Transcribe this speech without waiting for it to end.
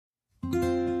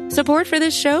Support for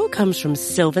this show comes from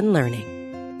Sylvan Learning.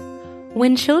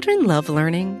 When children love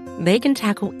learning, they can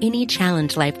tackle any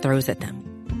challenge life throws at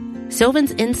them.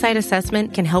 Sylvan's Insight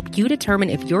Assessment can help you determine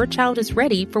if your child is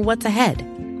ready for what's ahead.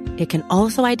 It can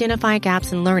also identify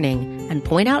gaps in learning and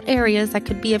point out areas that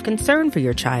could be of concern for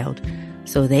your child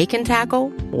so they can tackle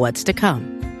what's to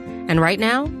come. And right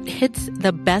now, it's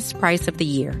the best price of the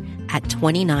year at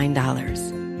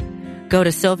 $29. Go to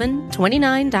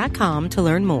sylvan29.com to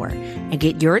learn more and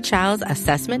get your child's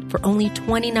assessment for only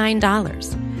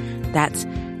 $29. That's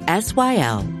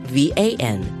SYLVAN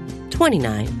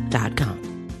 29.com.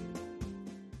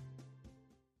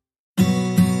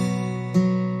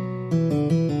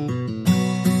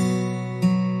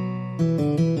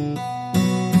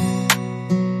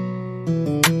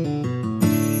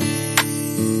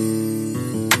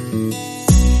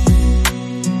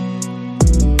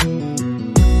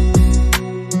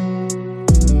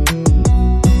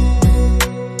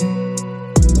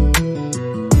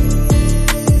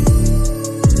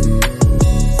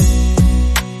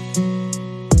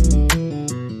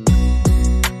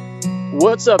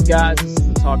 What's up, guys? This is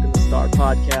the Talkin The Star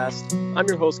podcast. I'm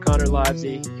your host, Connor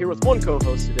Livesay, here with one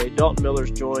co-host today. Dalton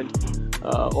Miller's joined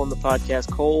on the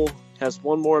podcast. Cole has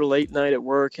one more late night at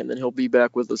work, and then he'll be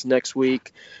back with us next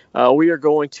week. We are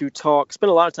going to spend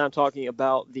a lot of time talking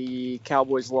about the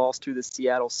Cowboys' loss to the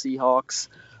Seattle Seahawks.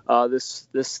 This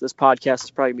podcast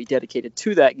is probably going to be dedicated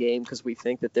to that game because we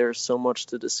think that there's so much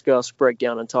to discuss, break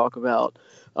down, and talk about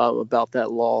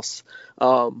that loss.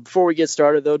 Before we get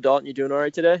started, though, Dalton, you doing all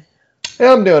right today?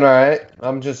 Yeah, I'm doing all right.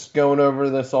 I'm just going over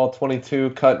this all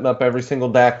 22, cutting up every single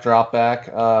Dak drop back.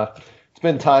 It's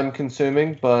been time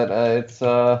consuming, but it's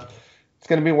going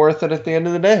to be worth it at the end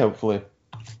of the day, hopefully.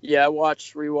 Yeah, I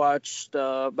rewatched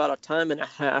about a time and a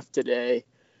half today.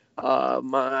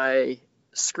 My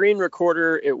screen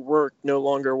recorder at work no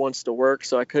longer wants to work,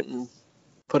 so I couldn't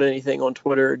put anything on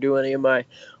Twitter or do any of my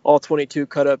all 22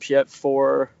 cut-ups yet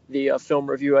for the film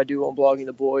review I do on Blogging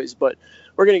the Boys, but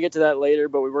we're going to get to that later.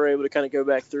 But we were able to kind of go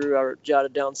back through. I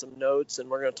jotted down some notes, and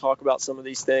we're going to talk about some of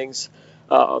these things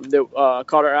that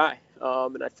caught our eye.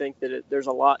 And I think that there's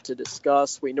a lot to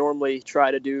discuss. We normally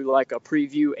try to do like a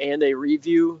preview and a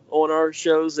review on our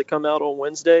shows that come out on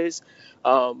Wednesdays.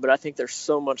 But I think there's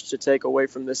so much to take away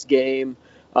from this game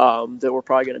that we're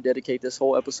probably going to dedicate this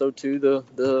whole episode to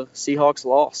the Seahawks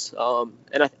loss.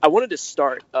 And I wanted to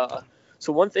start.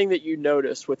 So one thing that you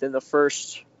noticed within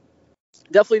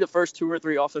definitely the first two or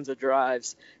three offensive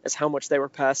drives is how much they were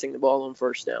passing the ball on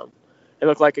first down. It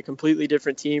looked like a completely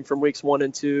different team from weeks 1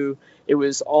 and 2. It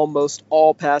was almost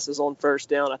all passes on first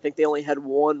down. I think they only had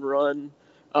one run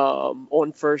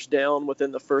on first down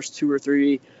within the first two or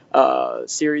three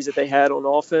series that they had on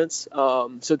offense.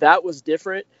 So that was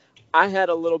different. I had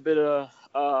a little bit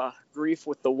of grief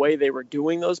with the way they were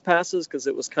doing those passes because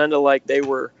it was kind of like they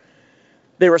were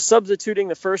substituting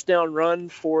the first down run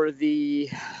for the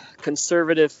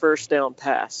conservative first down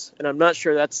pass. And I'm not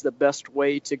sure that's the best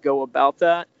way to go about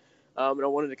that. And I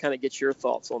wanted to kind of get your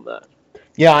thoughts on that.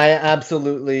 Yeah, I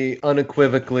absolutely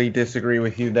unequivocally disagree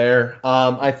with you there.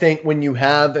 I think when you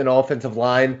have an offensive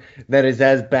line that is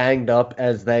as banged up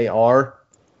as they are,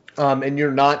 and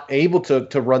you're not able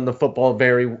to run the football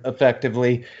very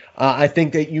effectively, I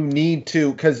think that you need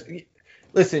to, because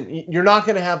listen, you're not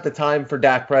going to have the time for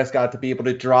Dak Prescott to be able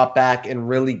to drop back and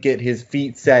really get his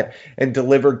feet set and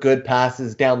deliver good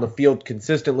passes down the field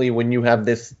consistently when you have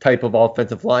this type of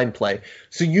offensive line play.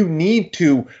 So you need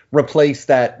to replace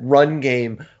that run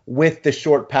game with the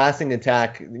short passing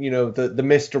attack, the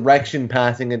misdirection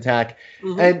passing attack,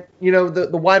 and, the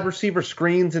wide receiver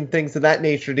screens and things of that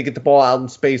nature to get the ball out in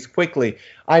space quickly.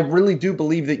 I really do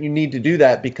believe that you need to do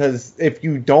that because if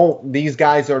you don't, these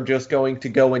guys are just going to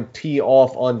go and tee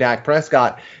off on Dak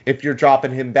Prescott if you're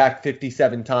dropping him back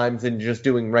 57 times and just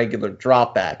doing regular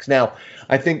dropbacks. Now,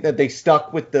 I think that they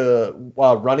stuck with the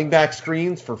running back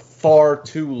screens for far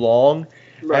too long.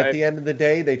 Right. At the end of the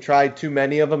day, they tried too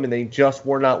many of them, and they just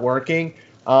were not working.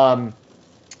 I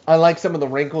like some of the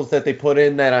wrinkles that they put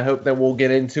in that I hope that we'll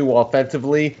get into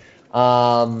offensively.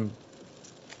 I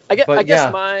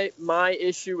guess my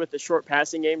issue with the short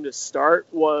passing game to start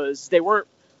was there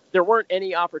weren't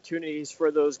any opportunities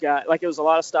for those guys. Like, it was a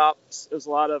lot of stops. It was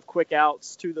a lot of quick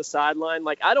outs to the sideline.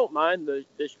 Like, I don't mind the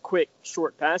quick,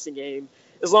 short passing game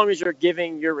as long as you're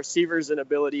giving your receivers an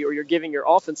ability or you're giving your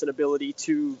offense an ability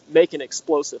to make an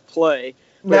explosive play.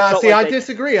 I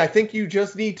disagree. I think you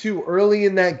just need to, early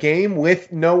in that game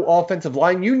with no offensive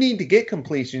line, you need to get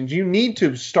completions. You need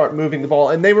to start moving the ball,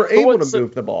 and they were able to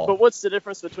move the ball. But what's the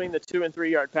difference between the 2 and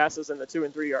 3 yard passes and the 2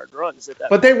 and 3 yard runs at that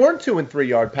But they weren't 2 and 3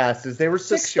 yard passes. They were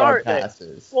 6 yard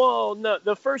passes. Well, no,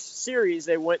 the first series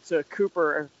they went to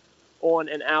Cooper on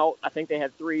and out. I think they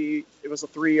had 3. It was a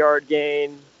 3 yard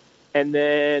gain. And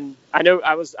then I know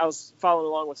I was following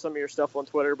along with some of your stuff on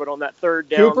Twitter, but on that third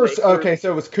down, so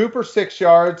it was Cooper 6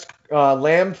 yards,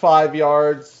 Lamb 5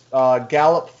 yards,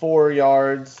 Gallup 4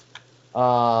 yards,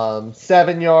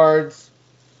 7 yards,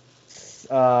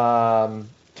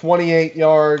 28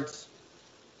 yards,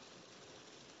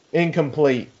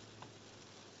 incomplete.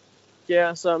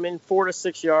 Yeah, so I mean 4 to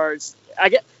 6 yards.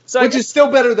 Which is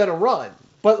still better than a run.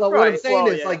 But what I'm saying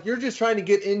is like you're just trying to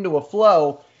get into a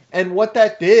flow. And what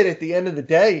that did at the end of the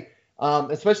day,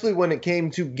 especially when it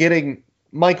came to getting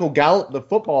Michael Gallup the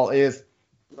football, is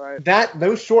that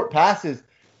those short passes,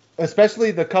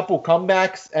 especially the couple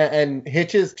comebacks and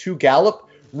hitches to Gallup,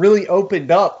 really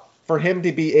opened up for him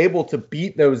to be able to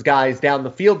beat those guys down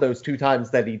the field those 2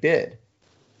 times that he did.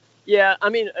 Yeah, I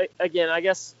mean, again, I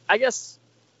guess,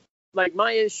 like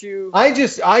my issue. I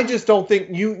just don't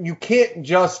think you can't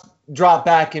just drop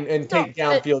back and take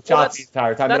downfield shots the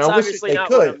entire time. And I wish they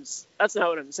could. That's not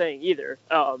what I'm saying either.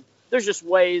 There's just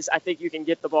ways I think you can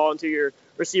get the ball into your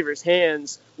receiver's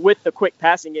hands with the quick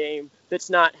passing game that's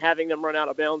not having them run out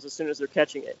of bounds as soon as they're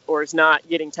catching it, or is not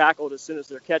getting tackled as soon as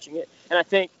they're catching it. And I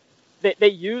think they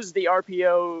use the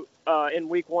RPO in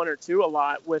week 1 or 2 a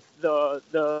lot with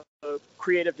the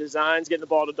creative designs, getting the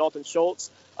ball to Dalton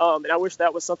Schultz. And I wish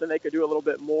that was something they could do a little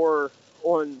bit more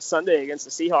on Sunday against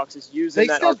the Seahawks, is using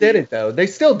that. They still did it, though. They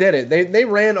still did it. They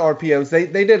ran RPOs. They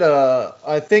did,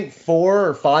 I think, 4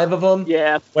 or 5 of them.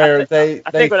 Yeah. Where I think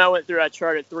when I went through, I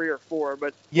charted 3 or 4.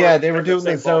 But yeah, they were doing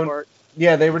the zone. Ballpark.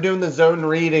 Yeah, they were doing the zone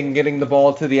reading, getting the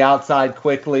ball to the outside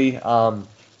quickly, and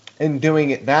doing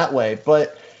it that way.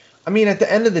 But I mean, at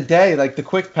the end of the day, like the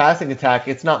quick passing attack,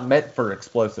 it's not meant for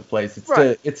explosive plays.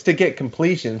 It's to get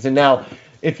completions. And now,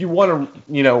 if you want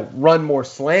to, run more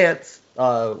slants.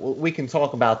 We can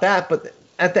talk about that, but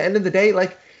at the end of the day,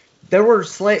 like there were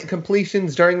slant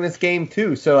completions during this game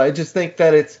too. So I just think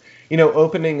that it's,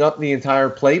 opening up the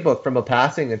entire playbook from a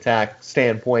passing attack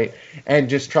standpoint and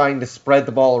just trying to spread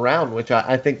the ball around, which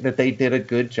I think that they did a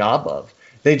good job of.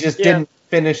 They just didn't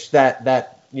finish that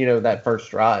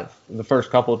first drive, the first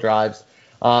couple drives.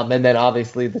 And then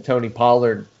obviously the Tony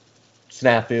Pollard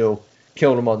snafu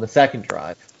killed him on the second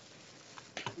drive.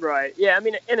 Right. Yeah. I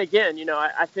mean, and again,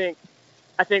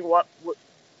 I think what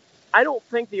I don't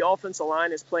think the offensive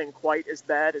line is playing quite as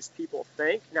bad as people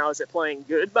think. Now, is it playing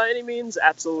good by any means?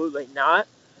 Absolutely not.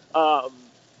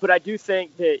 But I do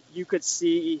think that you could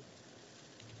see,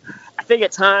 I think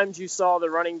at times you saw the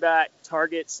running back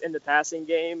targets in the passing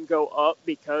game go up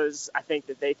because I think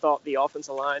that they thought the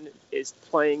offensive line is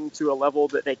playing to a level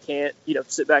that they can't,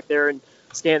 sit back there and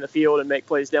scan the field and make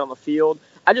plays down the field.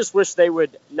 I just wish they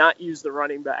would not use the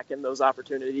running back in those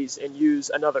opportunities and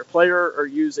use another player or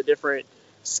use a different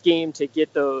scheme to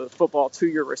get the football to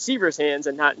your receiver's hands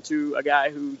and not into a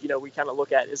guy who, we kind of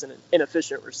look at as an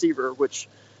inefficient receiver, which,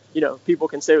 people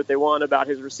can say what they want about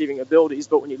his receiving abilities.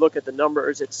 But when you look at the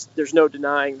numbers, there's no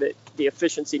denying that the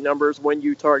efficiency numbers when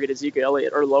you target Ezekiel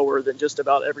Elliott are lower than just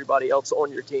about everybody else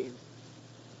on your team.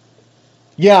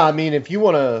 Yeah, I mean, if you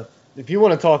want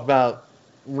to talk about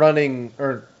running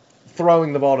or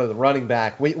throwing the ball to the running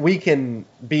back, we can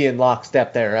be in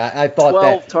lockstep there. I thought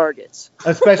 12 targets.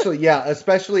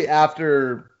 especially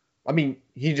after, I mean,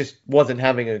 he just wasn't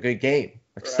having a good game.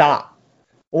 Like, right. Stop.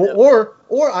 Or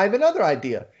I have another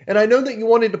idea. And I know that you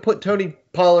wanted to put Tony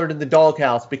Pollard in the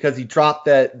doghouse because he dropped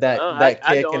that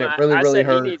kick and it really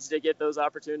hurt. He needs to get those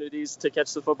opportunities to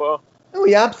catch the football. No,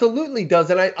 he absolutely does.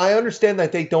 And I understand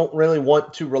that they don't really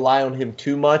want to rely on him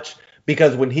too much,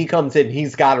 because when he comes in,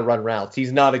 he's got to run routes.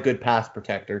 He's not a good pass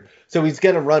protector. So he's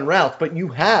going to run routes. But you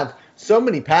have so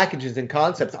many packages and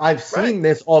concepts. I've seen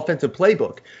this offensive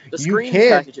playbook. The screen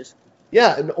packages.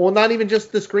 Yeah, well, not even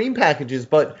just the screen packages,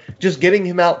 but just getting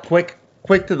him out quick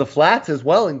to the flats as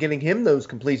well and getting him those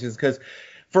completions. Because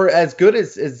for as good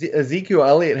as Ezekiel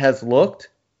Elliott has looked,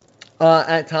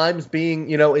 at times being,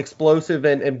 explosive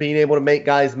and being able to make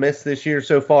guys miss this year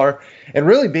so far and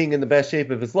really being in the best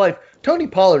shape of his life, Tony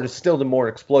Pollard is still the more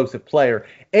explosive player.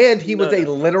 And he was a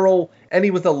literal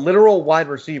wide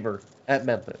receiver at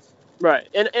Memphis. Right.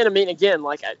 And I mean, again,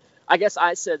 like I guess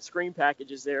I said screen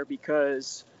packages there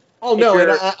because Oh no,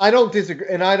 and I don't disagree,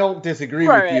 and I don't disagree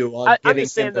with you on getting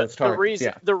him those targets.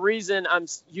 The reason I'm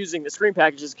using the screen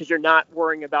package is because you're not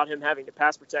worrying about him having to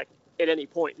pass protect at any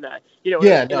point in that. You know,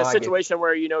 Yeah, in a situation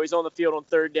where, you know, he's on the field on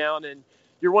third down and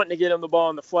you're wanting to get him the ball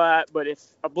in the flat, but if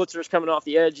a blitzer's coming off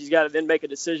the edge, he's got to then make a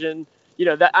decision. You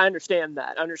know, that I understand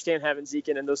that. I understand having Zeke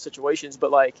in those situations,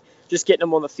 but like just getting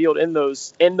him on the field in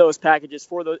those packages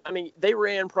for those. I mean, they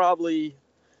ran probably,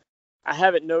 I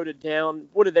have it noted down.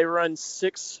 What did they run?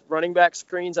 6 running back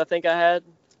screens, I think I had.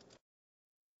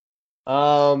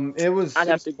 It was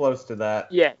close to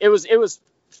that. Yeah, it was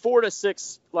 4 to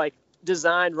 6 like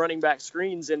designed running back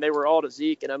screens, and they were all to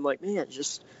Zeke. And I'm like, man,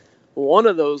 just one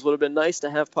of those would have been nice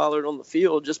to have Pollard on the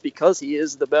field, just because he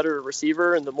is the better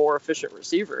receiver and the more efficient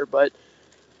receiver. But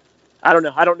I don't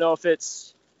know. I don't know if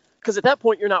it's because at that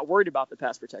point you're not worried about the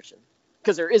pass protection,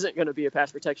 because there isn't going to be a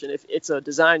pass protection. If it's a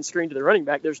designed screen to the running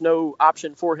back, there's no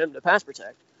option for him to pass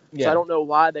protect. Yeah. So I don't know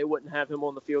why they wouldn't have him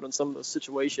on the field in some of those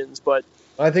situations, but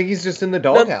I think he's just in the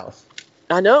doghouse.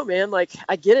 I know, man. Like,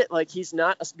 I get it. Like, he's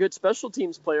not a good special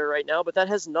teams player right now, but that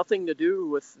has nothing to do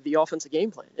with the offensive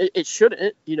game plan. It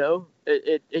shouldn't, you know.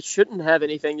 It shouldn't have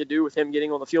anything to do with him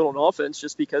getting on the field on offense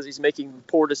just because he's making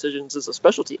poor decisions as a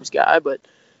special teams guy. But,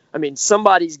 I mean,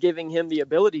 somebody's giving him the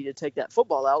ability to take that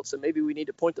football out, so maybe we need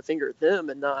to point the finger at them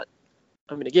and not –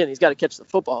 I mean, again, he's got to catch the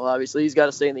football, obviously. He's got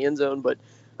to stay in the end zone, but –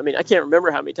 I mean, I can't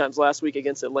remember how many times last week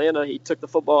against Atlanta he took the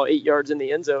football 8 yards in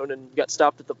the end zone and got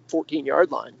stopped at the 14-yard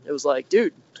line. It was like,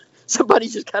 dude, somebody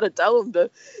just got to tell him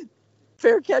to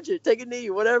fair catch it, take a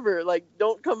knee, whatever. Like,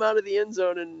 don't come out of the end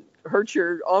zone and hurt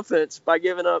your offense by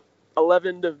giving up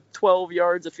 11 to 12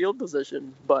 yards of field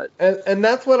position. But and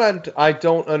that's what I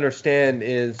don't understand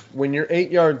is when you're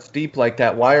 8 yards deep like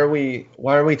that, why are we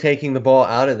taking the ball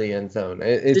out of the end zone?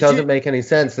 It doesn't make any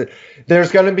sense.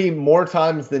 There's going to be more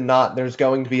times than not there's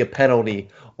going to be a penalty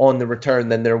on the return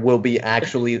than there will be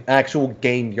actual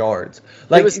gained yards.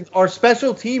 Like, our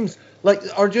special teams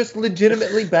are just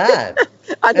legitimately bad.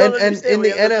 I don't understand. And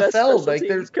in the NFL,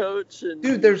 like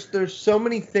dude, there's so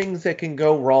many things that can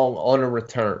go wrong on a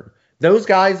return. Those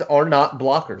guys are not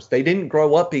blockers. They didn't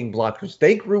grow up being blockers.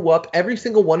 They grew up, every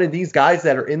single one of these guys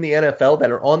that are in the NFL,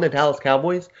 that are on the Dallas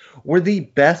Cowboys, were the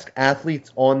best athletes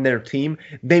on their team.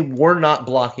 They were not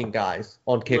blocking guys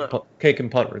on kick and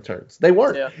punt returns. They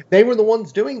weren't. Yeah. They were the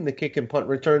ones doing the kick and punt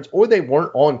returns, or they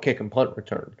weren't on kick and punt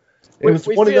return. It was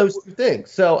one of those two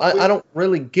things. So I don't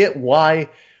really get why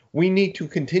we need to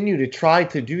continue to try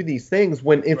to do these things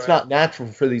when it's not natural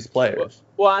for these players.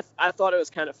 Well, I thought it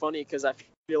was kind of funny because I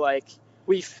feel like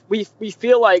we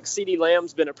feel like CeeDee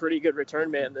Lamb's been a pretty good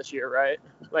return man this year, right?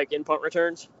 Like in punt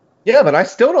returns. Yeah, but I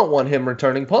still don't want him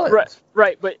returning punts.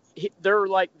 Right. But they're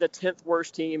like the 10th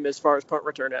worst team as far as punt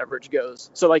return average goes.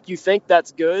 So like you think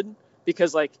that's good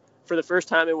because like for the first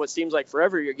time in what seems like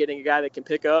forever, you're getting a guy that can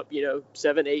pick up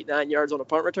 7, 8, 9 yards on a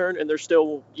punt return, and they're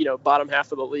still bottom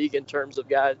half of the league in terms of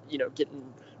guys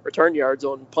getting return yards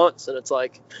on punts, and it's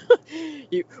like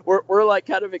we're like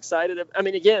kind of excited. I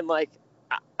mean, again, like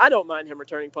I don't mind him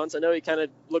returning punts. I know he kind of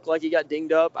looked like he got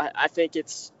dinged up. I think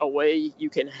it's a way you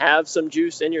can have some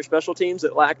juice in your special teams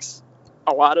that lacks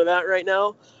a lot of that right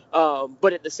now.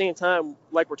 But at the same time,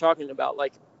 like we're talking about,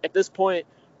 like at this point,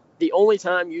 the only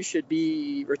time you should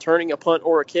be returning a punt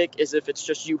or a kick is if it's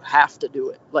just you have to do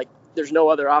it. Like there's no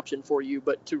other option for you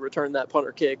but to return that punt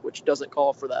or kick, which doesn't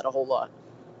call for that a whole lot.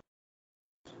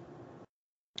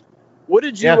 What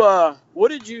did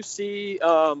you see?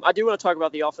 I do want to talk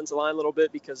about the offensive line a little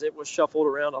bit because it was shuffled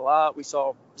around a lot. We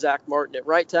saw Zach Martin at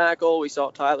right tackle. We saw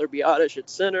Tyler Biadasz at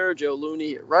center, Joe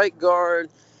Looney at right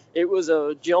guard. It was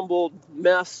a jumbled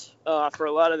mess for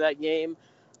a lot of that game.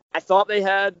 I thought they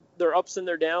had their ups and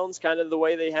their downs, kind of the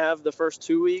way they have the first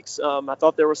 2 weeks. I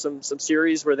thought there were some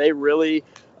series where they really,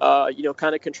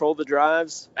 kind of controlled the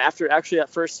drives. After actually that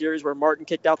first series where Martin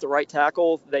kicked out the right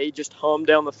tackle, they just hummed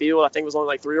down the field. I think it was only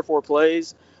like 3 or 4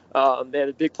 plays. They had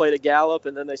a big play to Gallup,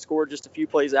 and then they scored just a few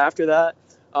plays after that.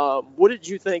 What did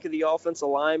you think of the offensive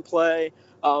line play?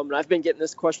 And I've been getting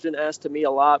this question asked to me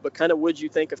a lot, but kind of what did you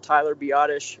think of Tyler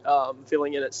Biadasz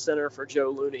filling in at center for Joe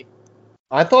Looney?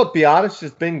 I thought Biadasz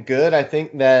has been good. I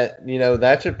think that,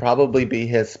 that should probably be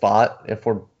his spot, if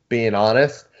we're being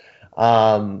honest.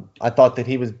 I thought that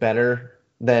he was better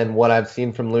than what I've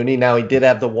seen from Looney. Now, he did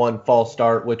have the one false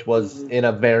start, which was in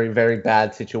a very, very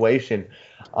bad situation.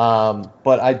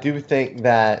 But I do think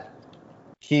that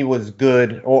he was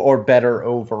good or better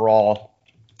overall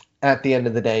at the end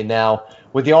of the day. Now,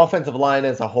 with the offensive line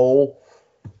as a whole,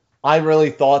 I really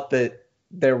thought that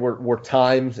there were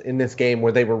times in this game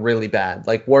where they were really bad,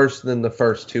 like worse than the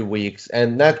first 2 weeks.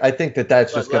 And that I think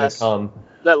that's just going to come.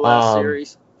 That last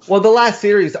series. Well, the last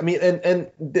series, I mean,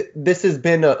 this has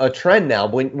been a trend now.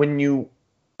 When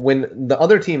the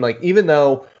other team, like even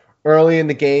though early in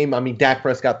the game, I mean, Dak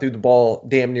Prescott threw the ball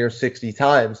damn near 60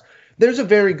 times, there's a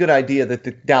very good idea that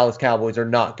the Dallas Cowboys are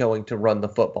not going to run the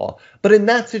football. But in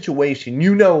that situation,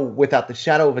 without the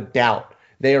shadow of a doubt,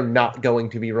 they are not going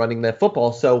to be running that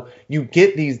football. So you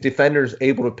get these defenders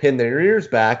able to pin their ears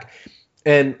back,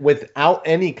 and without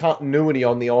any continuity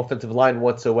on the offensive line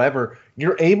whatsoever,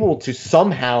 you're able to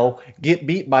somehow get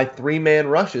beat by three-man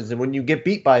rushes. And when you get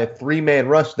beat by a three-man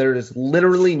rush, there is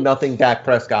literally nothing Dak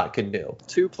Prescott can do.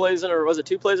 2 plays in a row. Was it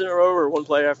 2 plays in a row or 1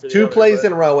 play after the 2 other? plays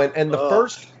in a row. And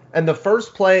the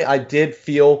first play I did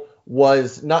feel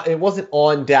was not, it wasn't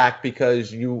on Dak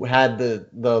because you had the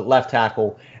left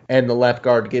tackle and the left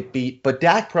guard get beat. But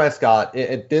Dak Prescott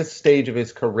at this stage of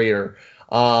his career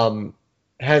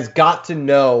has got to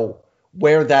know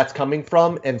where that's coming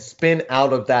from and spin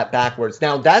out of that backwards.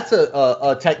 Now, that's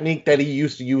a technique that he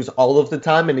used to use all of the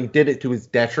time, and he did it to his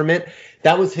detriment.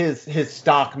 That was his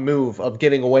stock move of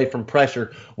getting away from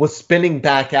pressure, was spinning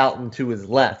back out into his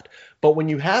left. But when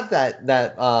you have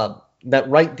that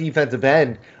right defensive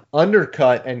end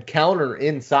undercut and counter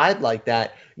inside like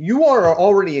that, you are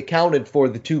already accounted for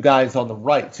the 2 guys on the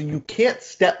right. So you can't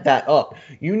step that up.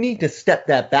 You need to step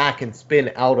that back and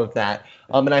spin out of that.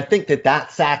 And I think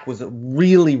that sack was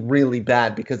really, really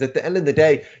bad because at the end of the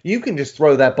day, you can just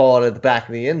throw that ball out of the back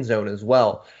of the end zone as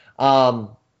well. The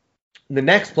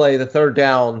next play, the third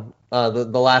down, the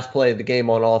last play of the game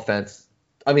on offense,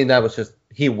 I mean, that was just,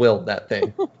 he willed that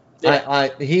thing. Yeah.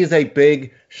 He's a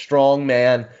big, strong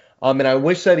man. And I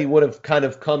wish that he would have kind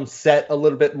of come set a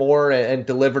little bit more and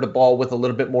delivered a ball with a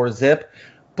little bit more zip.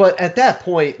 But at that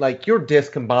point, like, you're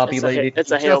discombobulated.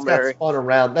 It's a Hail Mary. Spun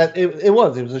around. It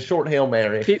was a short Hail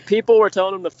Mary. People were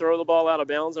telling him to throw the ball out of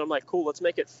bounds, and I'm like, cool, let's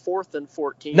make it 4th and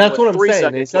 14. That's what I'm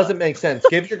saying. It doesn't make sense.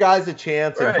 Give your guys a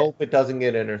chance and Right. hope it doesn't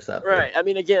get intercepted. Right. I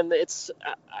mean, again, it's,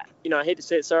 I hate to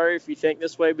say it, sorry if you think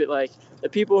this way, but, like, the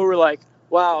people who were like,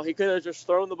 wow, he could have just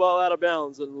thrown the ball out of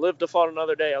bounds and lived to fight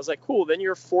another day. I was like, cool, then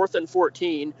you're 4th and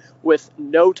 14 with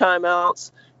no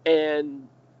timeouts and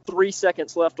 3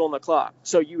 seconds left on the clock.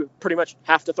 So you pretty much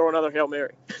have to throw another Hail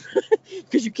Mary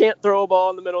because you can't throw a ball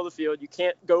in the middle of the field. You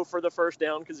can't go for the first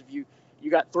down because if you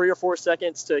got 3 or 4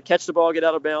 seconds to catch the ball, get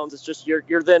out of bounds, it's just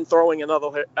you're then throwing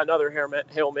another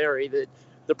Hail Mary that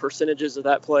the percentages of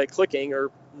that play clicking are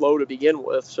low to begin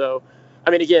with. So,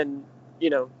 I mean, again,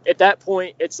 at that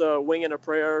point, it's a wing and a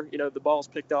prayer. The ball's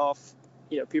picked off.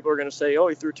 People are going to say, oh,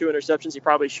 he threw 2 interceptions. He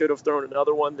probably should have thrown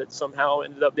another one that somehow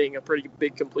ended up being a pretty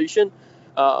big completion.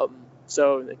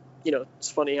 So, it's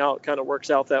funny how it kind of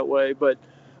works out that way. But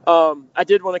I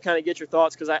did want to kind of get your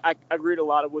thoughts because I agreed a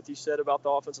lot of what you said about the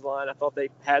offensive line. I thought they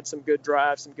had some good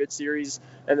drives, some good series,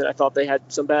 and then I thought they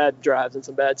had some bad drives and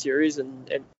some bad series. And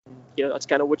that's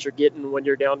kind of what you're getting when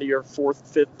you're down to your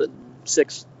 4th, 5th, and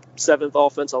 6th, 7th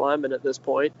offensive lineman at this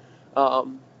point.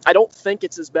 I don't think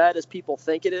it's as bad as people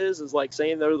think it is like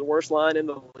saying they're the worst line in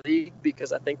the league,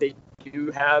 because I think they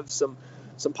do have some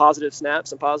positive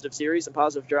snaps, some positive series, some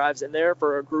positive drives in there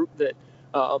for a group that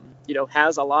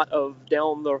has a lot of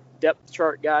down the depth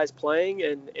chart guys playing,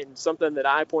 and something that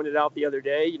I pointed out the other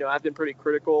day. I've been pretty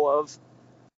critical of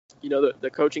the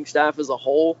coaching staff as a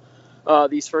whole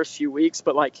these first few weeks,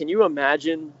 but like, can you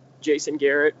imagine Jason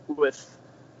Garrett with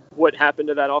what happened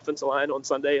to that offensive line on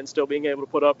Sunday and still being able to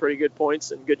put up pretty good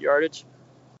points and good yardage?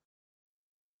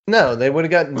 No, they would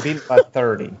have gotten beat by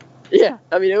 30. Yeah,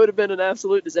 I mean, it would have been an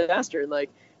absolute disaster. And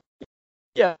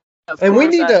and we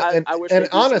need to,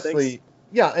 and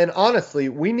honestly,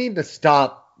 we need to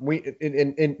stop.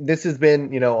 And this has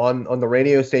been, on the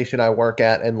radio station I work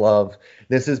at and love.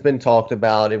 This has been talked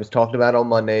about. It was talked about on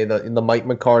Monday, in the Mike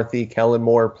McCarthy, Kellen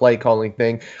Moore play calling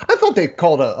thing. I thought they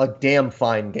called a damn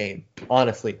fine game,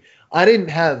 honestly. I didn't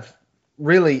have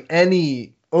really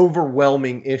any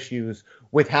overwhelming issues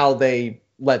with how they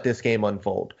let this game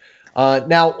unfold.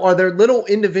 Now, are there little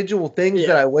individual things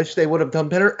that I wish they would have done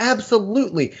better?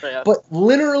 Absolutely. Yeah. But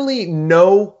literally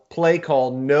no play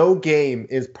call, no game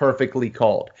is perfectly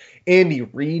called. Andy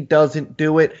Reid doesn't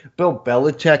do it. Bill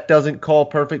Belichick doesn't call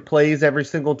perfect plays every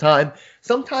single time.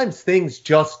 Sometimes things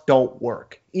just don't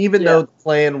work, even though the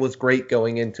plan was great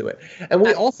going into it. And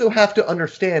we also have to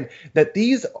understand that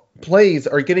these plays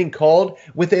are getting called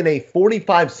within a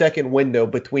 45-second window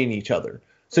between each other.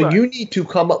 So you need to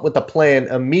come up with a plan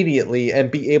immediately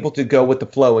and be able to go with the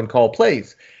flow and call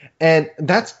plays. And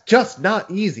that's just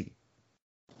not easy.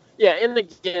 Yeah, and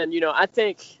again, I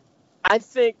think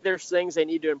there's things they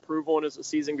need to improve on as the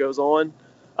season goes on.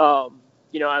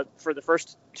 For the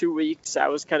first 2 weeks, I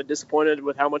was kind of disappointed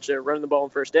with how much they were running the ball on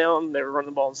first down. They were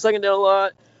running the ball on second down a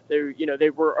lot. They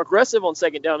were aggressive on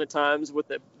second down at times with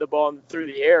the ball through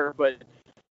the air, but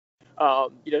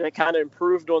they kind of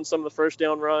improved on some of the first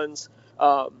down runs.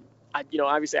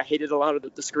 obviously I hated a lot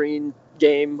of the screen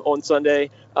game on Sunday.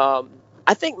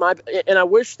 I think and I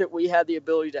wish that we had the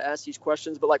ability to ask these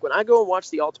questions, but like when I go and watch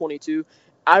the All 22,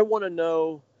 I want to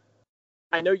know.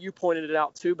 I know you pointed it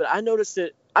out too, but I've noticed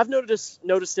it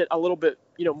a little bit,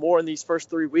 more in these first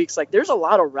 3 weeks. Like there's a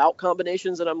lot of route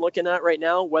combinations that I'm looking at right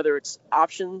now, whether it's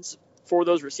options for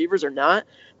those receivers or not,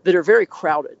 that are very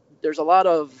crowded. There's a lot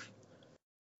of,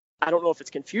 I don't know if it's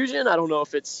confusion. I don't know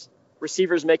if it's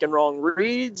receivers making wrong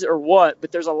reads or what,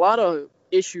 but there's a lot of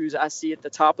issues I see at the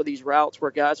top of these routes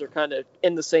where guys are kind of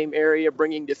in the same area,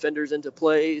 bringing defenders into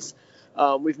plays.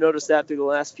 We've noticed that through the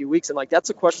last few weeks. And like, that's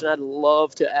a question I'd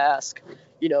love to ask,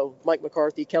 Mike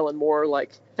McCarthy, Kellen Moore,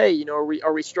 like, hey,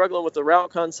 are we struggling with the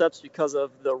route concepts because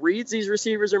of the reads these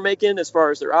receivers are making as far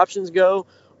as their options go?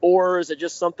 Or is it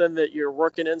just something that you're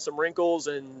working in some wrinkles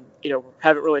and,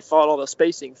 haven't really thought all the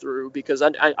spacing through? Because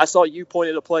I saw you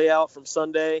pointed a play out from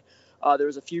Sunday. There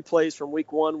was a few plays from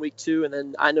week 1, week 2, and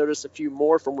then I noticed a few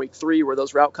more from week 3 where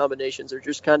those route combinations are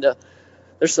just kind of,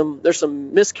 there's some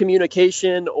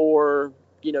miscommunication or,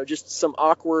 just some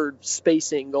awkward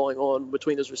spacing going on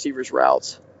between those receivers'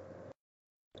 routes.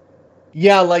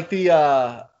 Yeah, like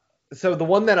so the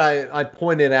one that I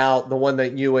pointed out, the one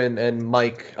that you and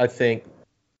Mike, I think,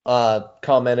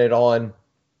 commented on,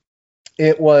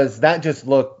 that just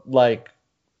looked like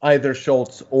either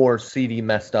Schultz or CD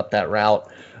messed up that route.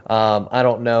 I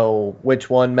don't know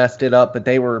which one messed it up, but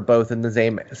they were both in the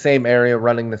same area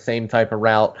running the same type of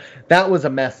route. That was a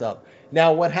mess up.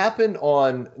 Now, what happened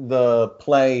on the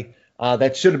play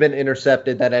that should have been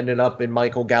intercepted that ended up in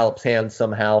Michael Gallup's hands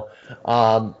somehow,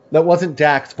 that wasn't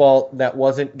Dak's fault. That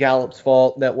wasn't Gallup's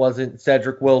fault. That wasn't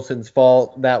Cedric Wilson's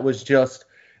fault. That was just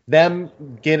them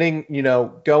getting,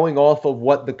 going off of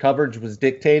what the coverage was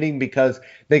dictating, because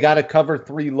they got a cover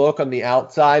 3 look on the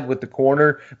outside with the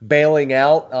corner bailing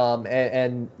out.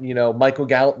 And Michael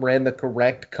Gallup ran the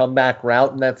correct comeback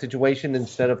route in that situation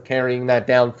instead of carrying that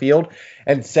downfield.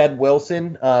 And Ced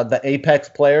Wilson, the apex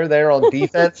player there on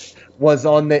defense, was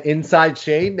on the inside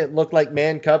shade. It looked like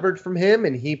man coverage from him,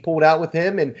 and he pulled out with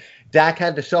him, and Dak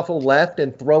had to shuffle left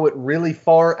and throw it really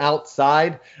far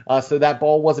outside so that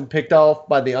ball wasn't picked off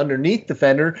by the underneath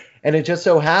defender. And it just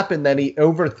so happened that he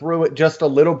overthrew it just a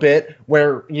little bit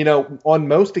where, on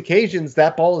most occasions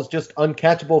that ball is just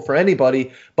uncatchable for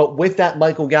anybody. But with that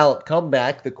Michael Gallup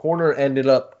comeback, the corner ended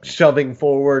up shoving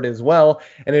forward as well.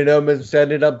 And it almost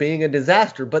ended up being a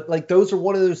disaster. But like, those are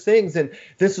one of those things. And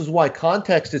this is why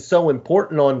context is so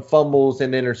important on fumbles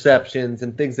and interceptions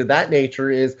and things of that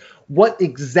nature, is what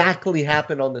exactly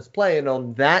happened on this play. And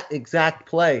on that exact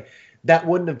play, that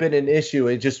wouldn't have been an issue.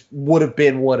 It just would have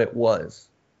been what it was.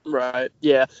 Right.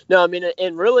 Yeah. No, I mean,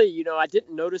 and really, I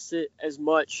didn't notice it as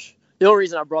much. The only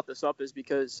reason I brought this up is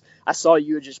because I saw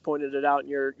you had just pointed it out in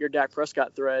your Dak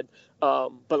Prescott thread.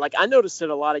 But like, I noticed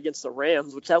it a lot against the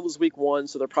Rams, which that was week 1.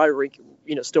 So they're probably,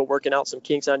 still working out some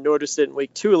kinks. I noticed it in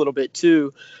week 2 a little bit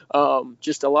too.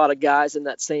 Just a lot of guys in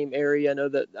that same area.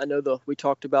 We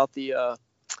talked about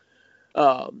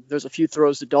there's a few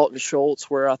throws to Dalton Schultz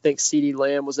where I think CeeDee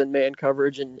Lamb was in man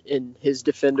coverage and his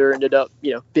defender ended up,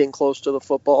 being close to the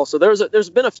football. So there's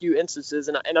been a few instances,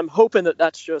 and I'm hoping that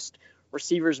that's just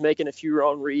receivers making a few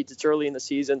wrong reads. It's early in the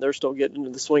season. They're still getting into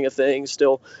the swing of things,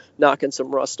 still knocking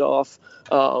some rust off.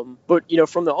 But,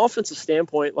 from the offensive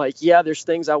standpoint, there's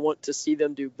things I want to see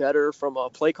them do better from a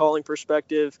play calling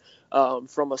perspective,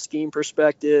 from a scheme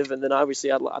perspective. And then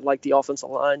obviously I'd like the offensive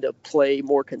line to play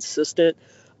more consistent.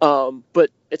 But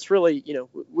it's really,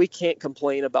 we can't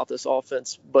complain about this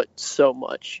offense, but so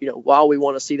much, while we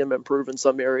want to see them improve in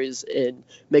some areas and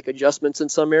make adjustments in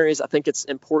some areas, I think it's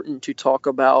important to talk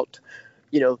about,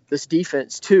 this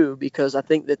defense too, because I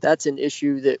think that that's an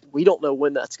issue that we don't know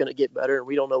when that's going to get better, and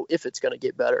we don't know if it's going to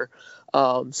get better.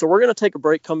 So we're going to take a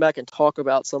break, come back and talk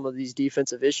about some of these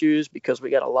defensive issues because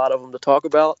we got a lot of them to talk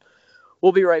about.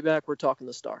 We'll be right back. We're Talking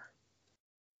the Star.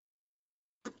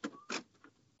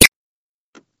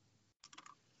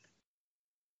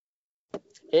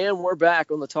 And we're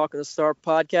back on the Talkin the Star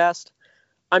podcast.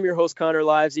 I'm your host, Connor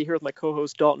Livesay, here with my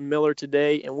co-host, Dalton Miller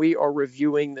today, and we are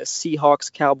reviewing the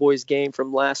Seahawks-Cowboys game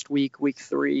from last week, week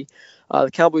 3.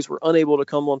 The Cowboys were unable to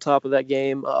come on top of that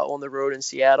game on the road in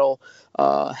Seattle,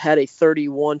 had a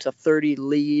 31-30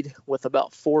 lead with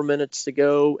about 4 minutes to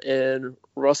go, and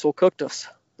Russell cooked us.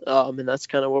 And that's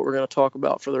kind of what we're going to talk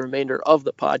about for the remainder of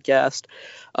the podcast.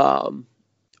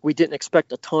 We didn't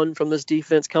expect a ton from this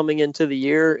defense coming into the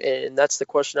year, and that's the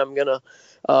question I'm going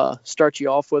to start you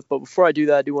off with. But before I do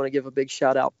that, I do want to give a big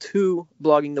shout out to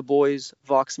Blogging the Boys,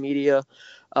 Vox Media.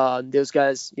 Those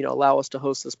guys, allow us to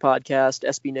host this podcast.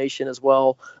 SB Nation as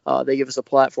well. They give us a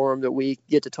platform that we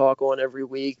get to talk on every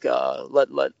week.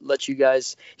 Let you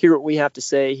guys hear what we have to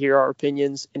say, hear our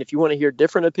opinions. And if you want to hear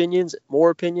different opinions,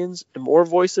 and more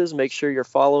voices, make sure you're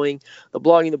following the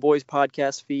Blogging the Boys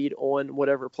podcast feed on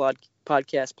whatever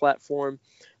podcast platform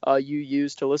you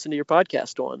use to listen to your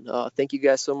podcast on. Thank you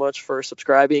guys so much for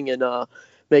subscribing and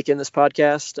making this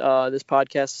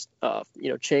podcast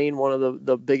chain one of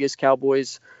the biggest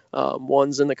Cowboys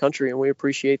ones in the country, and we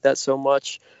appreciate that so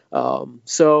much.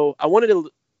 So I wanted to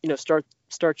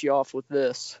start you off with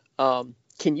this.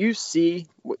 Can you see,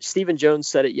 Stephen Jones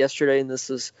said it yesterday, and this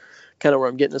is kind of where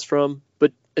I'm getting this from,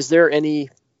 but is there any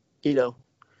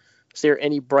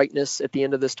brightness at the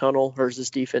end of this tunnel, or is this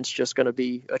defense just going to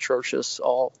be atrocious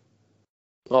all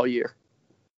year?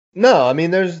 No, I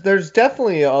mean, there's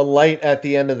definitely a light at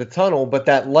the end of the tunnel, but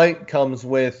that light comes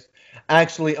with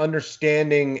actually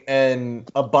understanding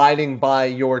and abiding by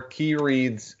your key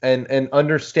reads and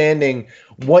understanding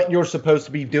what you're supposed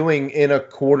to be doing in a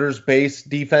quarters-based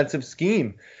defensive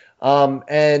scheme,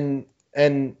 and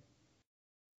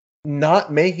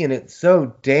not making it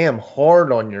so damn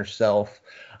hard on yourself.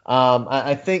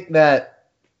 I think that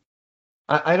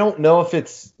I don't know if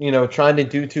it's trying to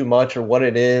do too much or what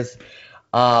it is.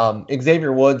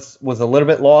 Xavier Woods was a little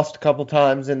bit lost a couple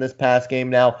times in this past game.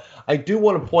 Now, I do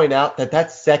want to point out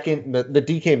that second, the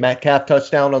DK Metcalf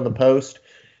touchdown on the post,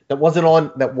 that wasn't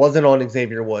on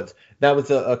Xavier Woods. That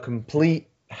was a complete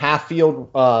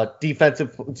half-field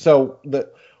defensive. So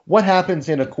what happens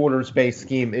in a quarters-based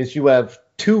scheme is you have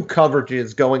two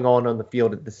coverages going on the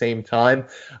field at the same time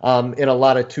in a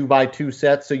lot of 2x2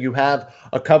 sets. So you have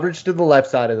a coverage to the left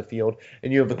side of the field,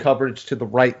 and you have a coverage to the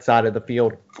right side of the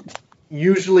field,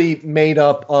 usually made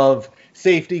up of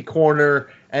safety, corner,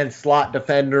 and slot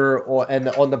defender, and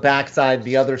on the backside,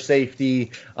 the other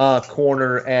safety,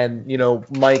 corner, and,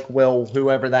 Mike, Will,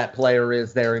 whoever that player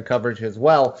is there in coverage as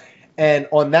well. And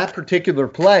on that particular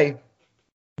play,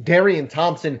 Darian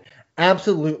Thompson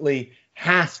absolutely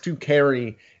has to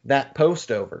carry that post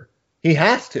over. He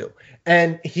has to.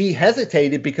 And he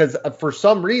hesitated because for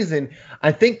some reason,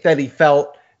 I think that he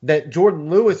felt that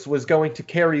Jordan Lewis was going to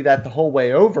carry that the whole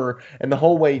way over and the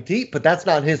whole way deep, but that's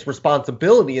not his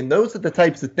responsibility. And those are the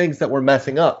types of things that we're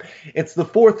messing up. It's the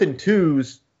 4th and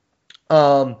 2s,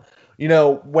 or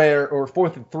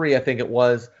 4th and 3, I think it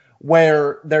was,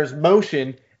 where there's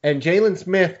motion and Jalen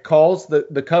Smith calls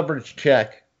the coverage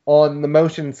check on the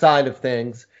motion side of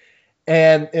things.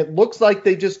 And it looks like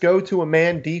they just go to a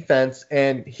man defense,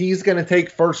 and he's going to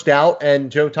take first out,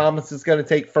 and Joe Thomas is going to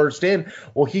take first in.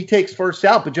 Well, he takes first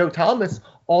out, but Joe Thomas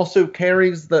also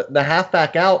carries the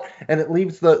halfback out, and it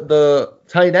leaves the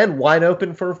tight end wide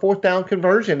open for a 4th down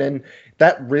conversion, and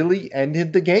that really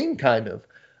ended the game, kind of.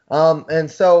 And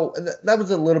so that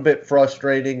was a little bit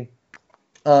frustrating.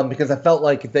 Because I felt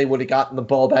like if they would have gotten the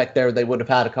ball back there, they would have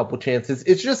had a couple chances.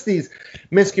 It's just these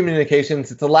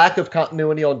miscommunications. It's a lack of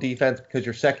continuity on defense because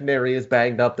your secondary is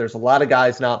banged up. There's a lot of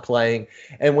guys not playing.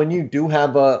 And when you do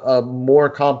have a more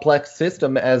complex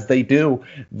system, as they do,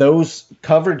 those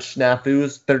coverage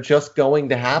snafus, they're just going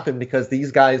to happen because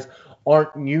these guys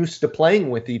aren't used to playing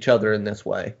with each other in this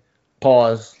way.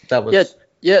 Pause. That was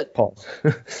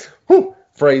pause. Whew,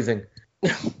 phrasing.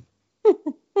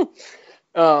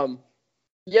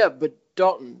 Yeah, but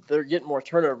Dalton, they're getting more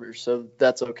turnovers, so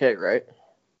that's okay, right?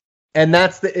 And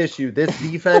that's the issue. This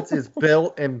defense is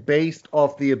built and based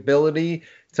off the ability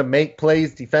to make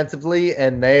plays defensively,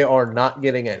 and they are not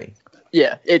getting any.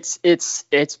 Yeah, it's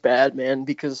bad, man,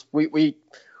 because we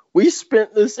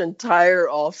spent this entire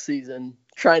offseason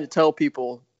trying to tell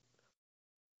people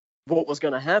what was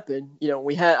going to happen.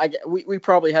 We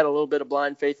probably had a little bit of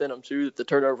blind faith in them too, that the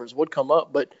turnovers would come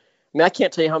up, but I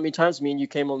can't tell you how many times me and you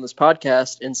came on this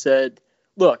podcast and said,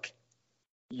 look,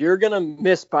 you're going to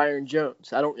miss Byron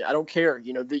Jones. I don't care.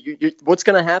 What's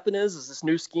going to happen is this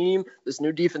new scheme, this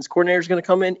new defense coordinator is going to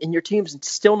come in, and your team's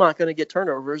still not going to get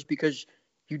turnovers because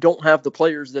you don't have the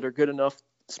players that are good enough,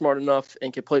 smart enough,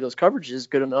 and can play those coverages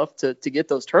good enough to get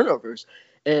those turnovers.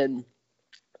 And,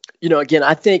 again,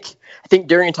 I think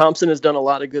Darian Thompson has done a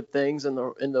lot of good things in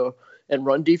the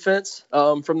run defense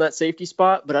from that safety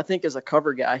spot. But I think as a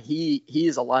cover guy, he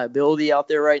is a liability out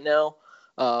there right now.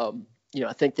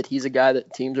 I think that he's a guy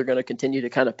that teams are going to continue to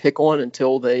kind of pick on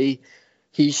until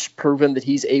he's proven that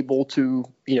he's able to,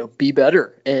 be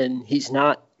better. And he's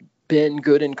not been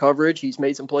good in coverage. He's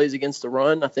made some plays against the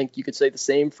run. I think you could say the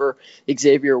same for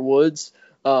Xavier Woods.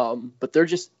 But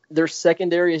their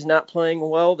secondary is not playing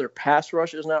well, their pass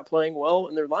rush is not playing well,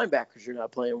 and their linebackers are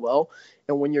not playing well.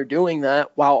 And when you're doing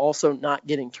that while also not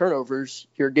getting turnovers,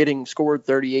 you're getting scored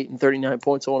 38 and 39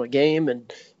 points on a game,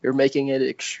 and you're making it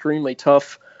extremely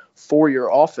tough for your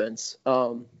offense.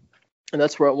 And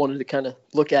that's where I wanted to kind of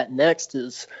look at next.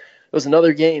 It was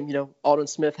another game. Aldon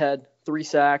Smith had 3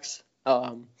 sacks.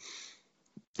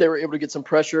 They were able to get some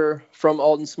pressure from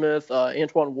Aldon Smith.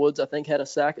 Antoine Woods, I think, had a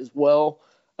sack as well.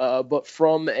 But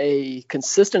from a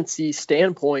consistency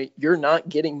standpoint, you're not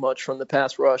getting much from the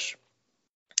pass rush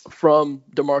from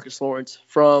DeMarcus Lawrence,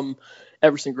 from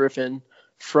Everson Griffin,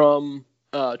 from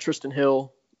Tristan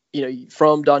Hill,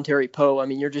 from Dontari Poe. I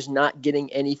mean, you're just not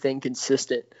getting anything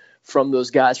consistent from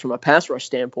those guys from a pass rush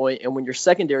standpoint. And when your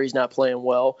secondary is not playing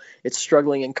well, it's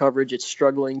struggling in coverage, it's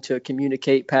struggling to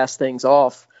communicate, pass things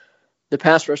off. The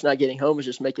pass rush not getting home is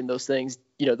just making those things,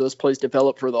 those plays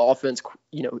develop for the offense,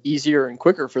 easier and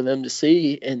quicker for them to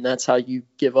see. And that's how you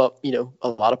give up, a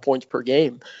lot of points per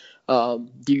game. Do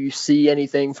you see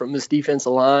anything from this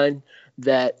defensive line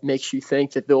that makes you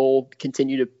think that they'll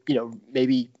continue to,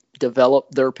 maybe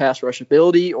develop their pass rush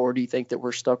ability, or do you think that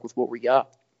we're stuck with what we got?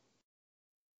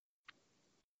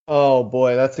 Oh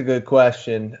boy, that's a good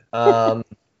question.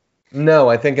 No,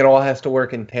 I think it all has to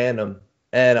work in tandem.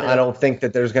 And I don't think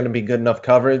that there's going to be good enough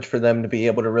coverage for them to be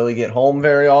able to really get home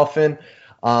very often.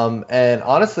 And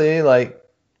honestly,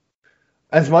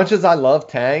 as much as I love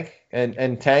Tank,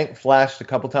 and Tank flashed a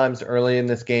couple times early in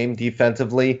this game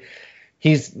defensively,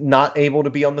 he's not able to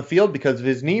be on the field because of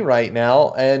his knee right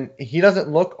now. And he doesn't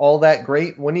look all that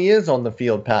great when he is on the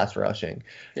field pass rushing.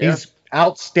 Yeah. He's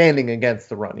outstanding against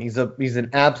the run. He's an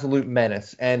absolute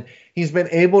menace. And he's been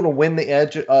able to win the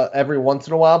edge every once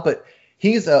in a while, but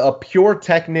he's a pure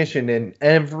technician in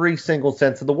every single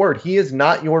sense of the word. He is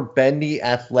not your bendy,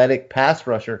 athletic pass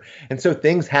rusher. And so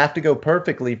things have to go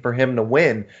perfectly for him to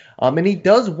win. And he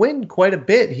does win quite a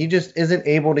bit. He just isn't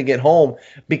able to get home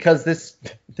because this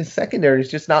secondary is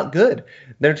just not good.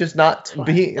 They're just not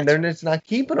they're just not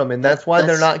keeping them, and that's why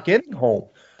they're not getting home.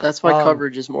 That's why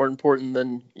coverage is more important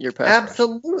than your pass rush.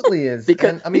 Absolutely is.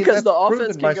 because the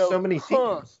offense can go, so many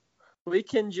teams. We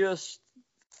can just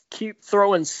keep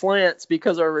throwing slants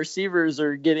because our receivers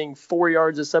are getting 4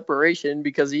 yards of separation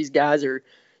because these guys are,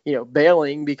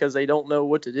 bailing because they don't know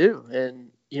what to do.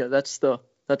 And, that's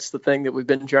the thing that we've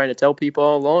been trying to tell people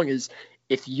all along is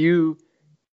if you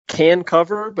can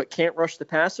cover but can't rush the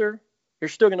passer, you're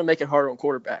still going to make it harder on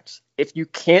quarterbacks. If you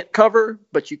can't cover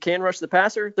but you can rush the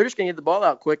passer, they're just going to get the ball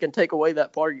out quick and take away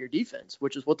that part of your defense,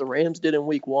 which is what the Rams did in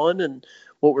week 1 and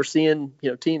what we're seeing,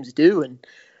 teams do. And,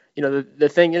 the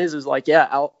thing is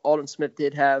Aldon Smith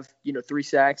did have, 3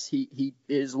 sacks. He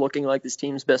is looking like this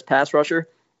team's best pass rusher.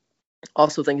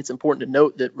 Also think it's important to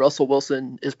note that Russell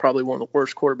Wilson is probably one of the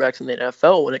worst quarterbacks in the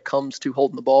NFL when it comes to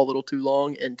holding the ball a little too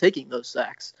long and taking those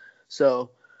sacks.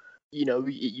 So,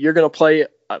 you're going to play.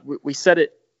 We said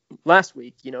it last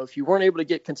week. If you weren't able to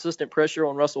get consistent pressure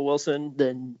on Russell Wilson,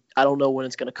 then I don't know when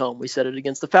it's going to come. We said it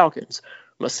against the Falcons.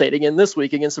 I'm going to say it again this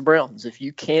week against the Browns. If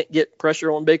you can't get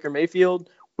pressure on Baker Mayfield,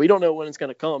 we don't know when it's going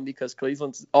to come because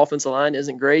Cleveland's offensive line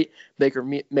isn't great. Baker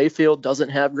Mayfield doesn't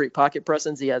have great pocket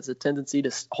presence. He has a tendency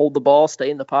to hold the ball, stay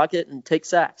in the pocket, and take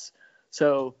sacks.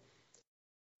 So,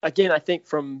 again, I think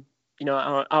from,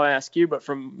 I'll ask you, but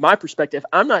from my perspective,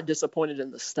 I'm not disappointed in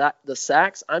the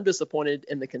sacks. I'm disappointed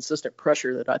in the consistent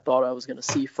pressure that I thought I was going to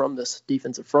see from this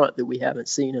defensive front that we haven't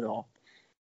seen at all.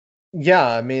 Yeah,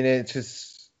 I mean, it's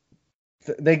just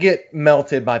they get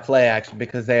melted by play action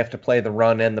because they have to play the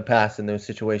run and the pass in those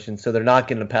situations, so they're not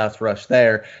getting a pass rush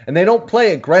there. And they don't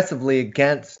play aggressively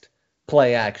against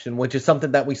play action, which is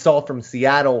something that we saw from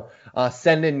Seattle,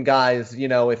 sending guys,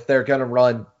 if they're going to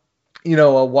run,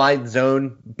 a wide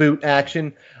zone boot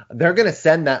action, they're going to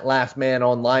send that last man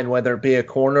online, whether it be a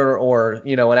corner or,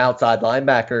 an outside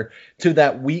linebacker, to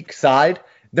that weak side.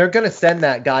 They're going to send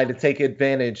that guy to take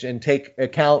advantage and take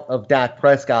account of Dak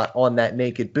Prescott on that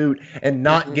naked boot and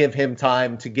not give him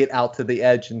time to get out to the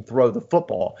edge and throw the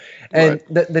football. And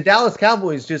the Dallas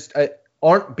Cowboys just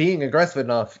aren't being aggressive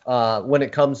enough when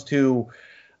it comes to,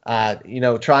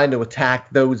 trying to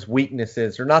attack those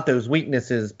weaknesses, or not those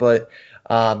weaknesses, but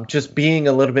just being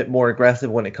a little bit more aggressive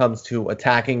when it comes to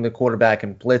attacking the quarterback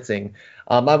and blitzing.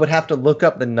 I would have to look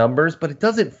up the numbers, but it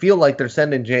doesn't feel like they're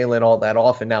sending Jalen all that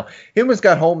often. Now, he almost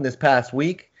got home this past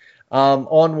week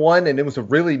on one, and it was a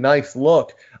really nice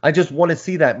look. I just want to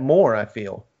see that more, I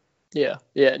feel. Yeah.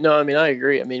 No, I mean, I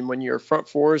agree. I mean, when your front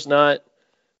four is not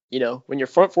when your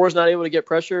front four is not able to get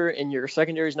pressure and your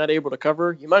secondary is not able to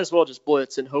cover, you might as well just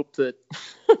blitz and hope that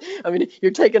 – I mean,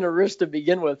 you're taking a risk to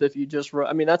begin with if you just –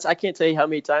 I mean, I can't tell you how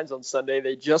many times on Sunday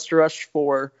they just rushed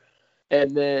 4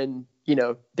 and then,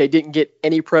 they didn't get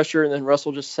any pressure, and then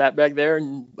Russell just sat back there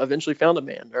and eventually found a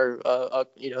man. Or,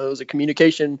 it was a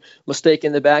communication mistake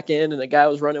in the back end and the guy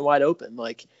was running wide open.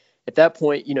 Like, at that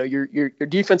point, your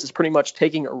defense is pretty much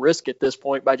taking a risk at this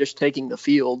point by just taking the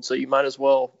field. So you might as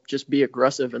well just be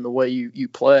aggressive in the way you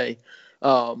play.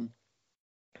 I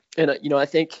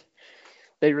think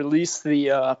they released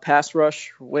the pass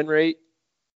rush win rate.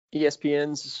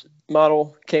 ESPN's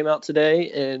model came out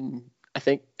today, and I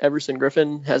think Everson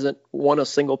Griffin hasn't won a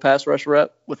single pass rush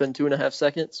rep within 2.5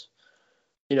 seconds.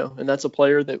 And that's a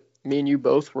player that me and you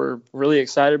both were really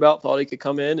excited about, thought he could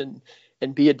come in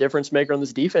and be a difference maker on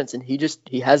this defense. And he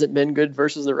hasn't been good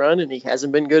versus the run, and he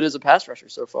hasn't been good as a pass rusher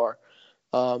so far.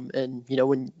 I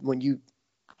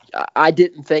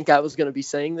didn't think I was going to be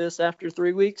saying this after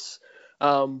 3 weeks,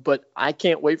 but I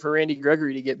can't wait for Randy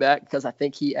Gregory to get back, because I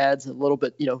think he adds a little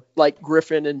bit, like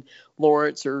Griffin and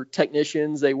Lawrence are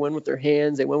technicians. They win with their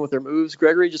hands. They win with their moves.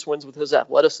 Gregory just wins with his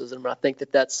athleticism. And I think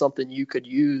that that's something you could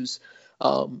use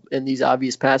in these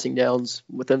obvious passing downs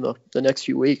within the next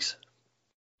few weeks.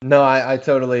 No, I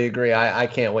totally agree. I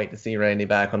can't wait to see Randy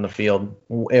back on the field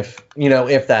if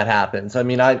that happens. I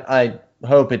mean, I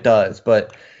hope it does,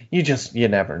 but you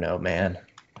never know, man.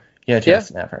 You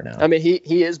just never know. I mean,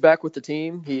 he is back with the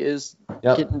team. He is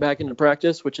getting back into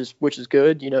practice, which is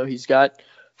good. He's got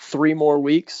 3 more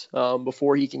weeks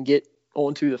before he can get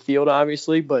onto the field,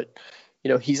 obviously. But,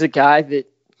 he's a guy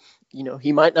that,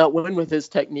 he might not win with his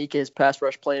technique, his pass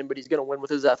rush plan, but he's going to win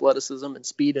with his athleticism and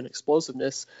speed and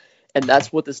explosiveness. And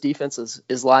that's what this defense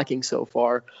is lacking so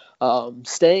far.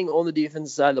 Staying on the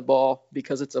defensive side of the ball,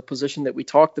 because it's a position that we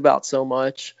talked about so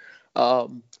much.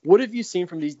 What have you seen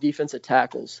from these defensive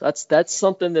tackles? That's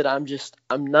something that I'm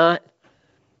not.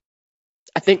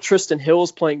 I think Tristan Hill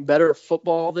is playing better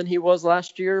football than he was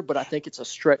last year, but I think it's a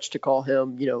stretch to call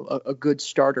him, a good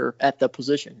starter at the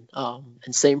position.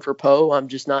 And same for Poe. I'm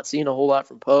just not seeing a whole lot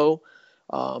from Poe.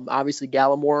 Obviously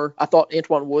Gallimore. I thought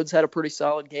Antoine Woods had a pretty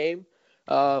solid game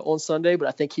on Sunday, but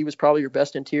I think he was probably your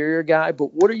best interior guy.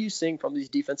 But what are you seeing from these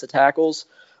defensive tackles?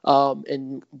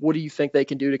 And what do you think they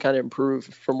can do to kind of improve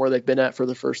from where they've been at for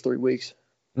the first 3 weeks?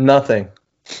 Nothing.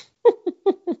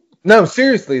 No,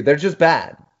 seriously, they're just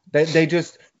bad.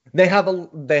 They have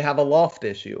a loft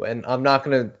issue, and I'm not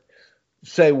going to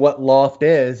say what loft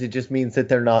is. It just means that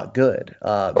they're not good.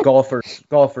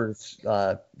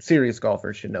 Serious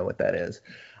golfers should know what that is.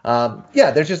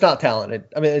 They're just not talented.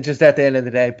 I mean, it's just at the end of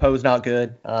the day, Poe's not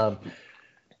good. Poe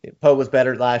was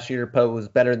better last year. Poe was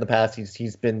better in the past.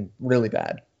 He's been really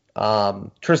bad.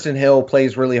 Tristan Hill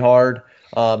plays really hard,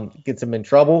 gets him in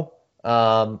trouble.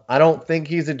 I don't think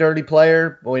he's a dirty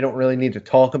player, but we don't really need to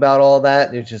talk about all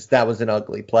that. It's just that was an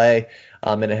ugly play,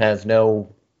 and it has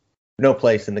no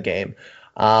place in the game.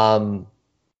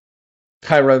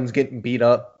 Tyrone's getting beat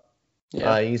up.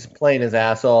 Yeah. He's playing his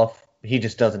ass off. He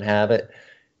just doesn't have it.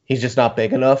 He's just not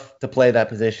big enough to play that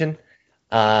position.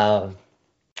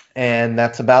 And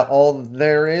that's about all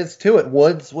there is to it.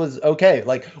 Woods was okay.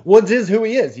 Like, Woods is who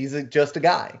he is. He's just a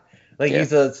guy.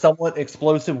 He's a somewhat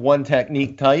explosive one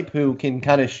technique type who can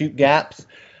kind of shoot gaps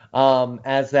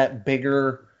as that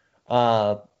bigger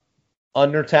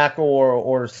under tackle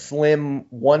or slim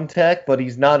one tech, but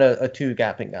he's not a two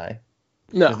gapping guy.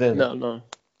 No,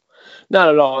 not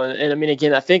at all. And I mean,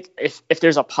 again, I think if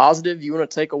there's a positive you want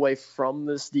to take away from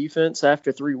this defense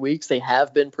after 3 weeks, they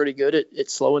have been pretty good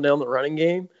at slowing down the running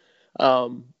game.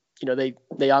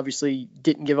 They obviously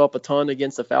didn't give up a ton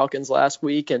against the Falcons last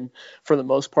week, and for the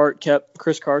most part kept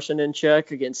Chris Carson in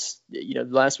check against,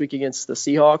 last week against the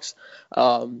Seahawks.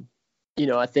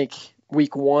 I think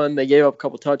week 1 they gave up a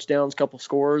couple touchdowns, couple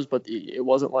scores, but it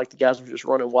wasn't like the guys were just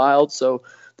running wild. So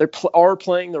they are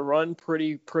playing the run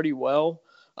pretty well.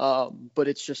 But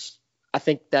it's just, I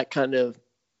think that kind of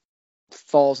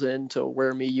falls into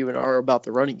where you and I are about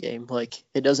the running game. Like,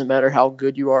 it doesn't matter how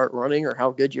good you are at running or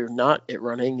how good you're not at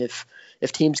running. If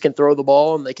teams can throw the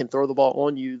ball and they can throw the ball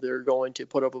on you, they're going to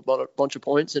put up a bunch of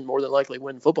points and more than likely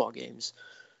win football games.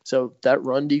 So that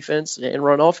run defense and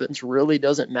run offense really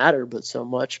doesn't matter but so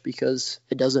much, because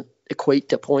it doesn't equate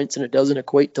to points and it doesn't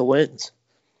equate to wins.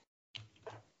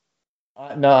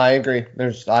 No, I agree.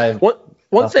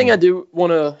 One thing I do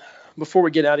want to, before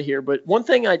we get out of here, but one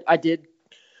thing I did,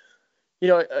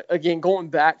 again, going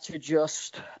back to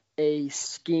just a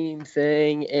scheme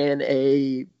thing and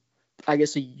a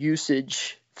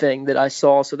usage thing that I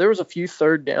saw. So there was a few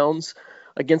third downs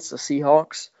against the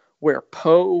Seahawks where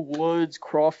Poe, Woods,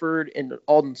 Crawford, and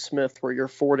Alden Smith were your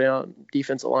 4-down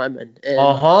defensive linemen. And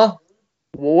well,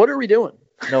 what are we doing?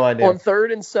 No idea. On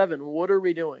 3rd and 7, what are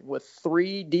we doing with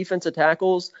 3 defensive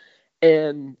tackles?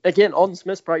 And again, Alden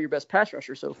Smith's probably your best pass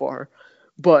rusher so far.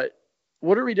 But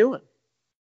what are we doing?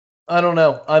 I don't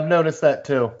know. I've noticed that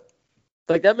too.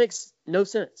 Like, that makes no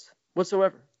sense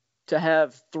whatsoever. To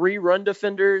have 3 run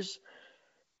defenders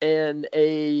and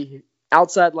a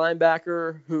outside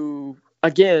linebacker who,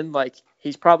 again, like,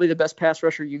 he's probably the best pass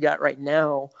rusher you got right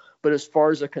now. But as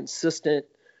far as a consistent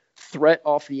threat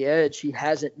off the edge, he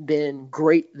hasn't been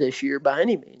great this year by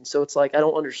any means. So it's like, I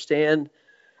don't understand.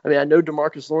 I mean, I know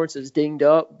DeMarcus Lawrence is dinged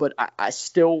up, but I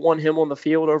still want him on the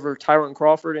field over Tyron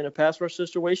Crawford in a pass rush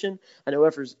situation. I know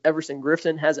Everson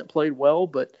Griffin hasn't played well,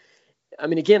 but I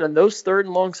mean, again, in those 3rd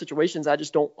and long situations, I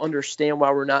just don't understand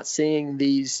why we're not seeing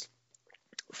these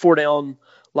 4-down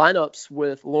lineups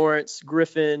with Lawrence,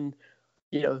 Griffin,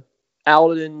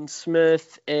 Alden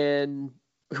Smith, and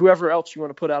whoever else you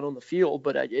want to put out on the field.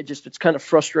 But it's kind of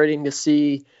frustrating to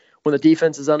see when the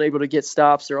defense is unable to get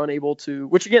stops, they're unable to,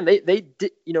 which again, they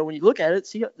did, when you look at it,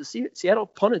 Seattle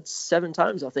punted 7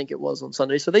 times, I think it was, on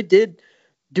Sunday. So they did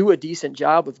do a decent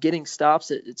job of getting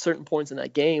stops at certain points in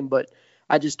that game, but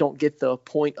I just don't get the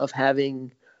point of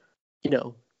having,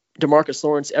 DeMarcus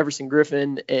Lawrence, Everson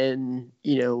Griffin, and,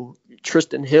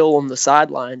 Tristan Hill on the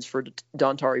sidelines for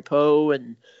Dontari Poe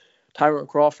and Tyron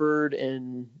Crawford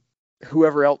and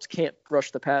whoever else can't rush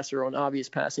the passer on obvious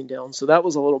passing downs. So that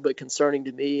was a little bit concerning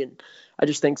to me. And I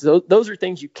just think those are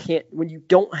things you can't, when you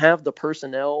don't have the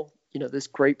personnel, this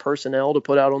great personnel to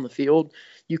put out on the field,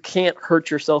 you can't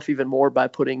hurt yourself even more by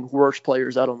putting worse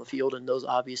players out on the field in those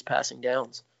obvious passing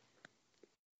downs.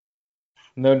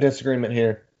 No disagreement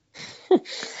here.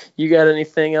 You got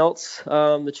anything else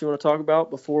that you want to talk about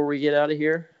before we get out of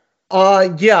here?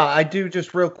 Yeah, I do,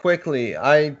 just real quickly.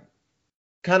 I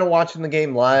kind of watching the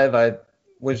game live, I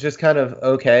was just kind of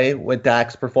okay with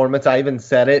Dak's performance. I even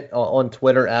said it on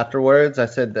Twitter afterwards. I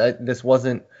said that this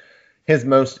wasn't his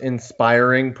most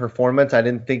inspiring performance. I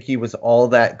didn't think he was all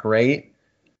that great.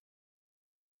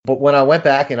 But when I went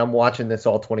back and I'm watching this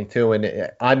all 22,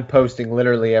 and I'm posting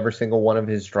literally every single one of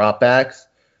his dropbacks,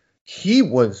 he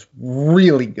was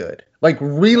really good. Like,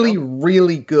 really,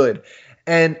 really good.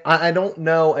 And I don't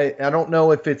know. I don't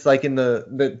know if it's like in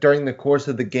the during the course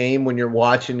of the game when you're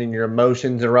watching and your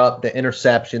emotions are up, the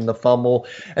interception, the fumble,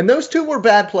 and those 2 were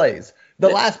bad plays. The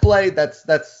last play,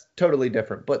 that's totally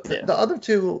different. But the other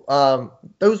 2,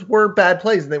 those were bad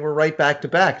plays, and they were right back to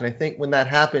back. And I think when that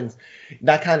happens,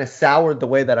 that kind of soured the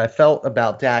way that I felt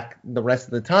about Dak the rest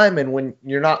of the time. And when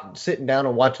you're not sitting down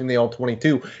and watching the all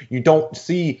 22, you don't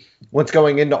see what's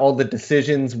going into all the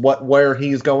decisions, where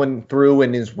he's going through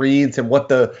in his reads, and what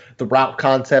the route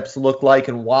concepts look like,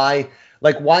 and why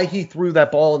he threw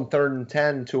that ball in 3rd and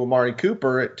 10 to Amari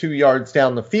Cooper at 2 yards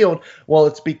down the field. Well,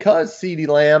 it's because CeeDee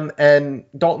Lamb and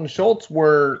Dalton Schultz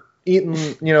were eating,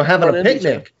 having a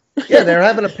picnic. Yeah, they're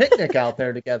having a picnic out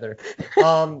there together.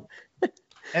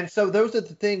 And so those are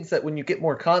the things that when you get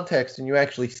more context and you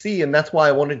actually see, and that's why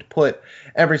I wanted to put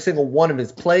every single one of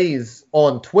his plays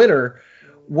on Twitter,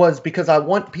 was because I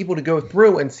want people to go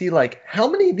through and see, like, how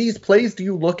many of these plays do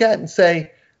you look at and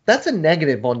say, that's a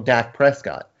negative on Dak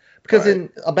Prescott? Because in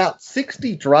about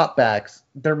 60 dropbacks,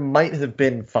 there might have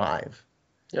been 5.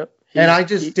 Yep. And I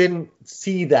just didn't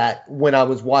see that when I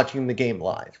was watching the game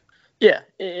live. Yeah,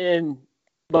 and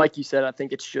like you said, I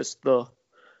think it's just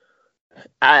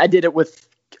I did it with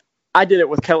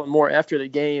Kellen Moore after the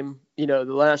game. The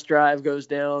last drive goes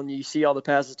down, you see all the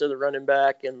passes to the running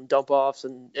back and dump offs,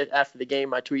 and after the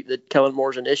game, I tweet that Kellen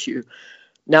Moore's an issue.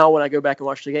 Now, when I go back and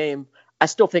watch the game, I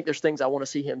still think there's things I want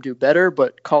to see him do better,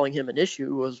 but calling him an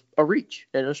issue was a reach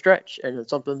and a stretch. And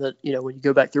it's something that, when you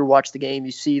go back through, watch the game,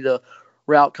 you see the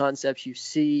route concepts, you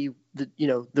see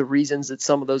the reasons that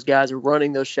some of those guys are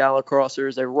running those shallow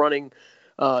crossers, they're running,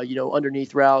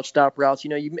 underneath routes, stop routes,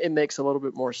 it makes a little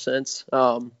bit more sense.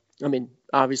 I mean,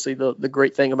 obviously the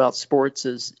great thing about sports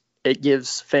is it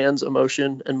gives fans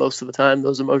emotion, and most of the time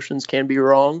those emotions can be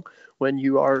wrong when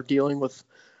you are dealing with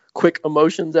quick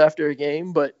emotions after a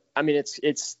game. But I mean,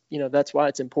 it's that's why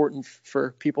it's important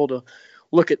for people to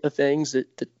look at the things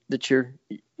that you're,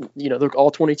 they're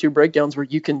all 22 breakdowns where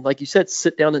you can, like you said,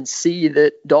 sit down and see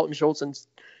that Dalton Schultz and,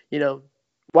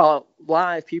 while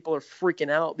live people are freaking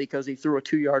out because he threw a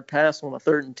 2-yard pass on a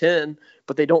 3rd and 10,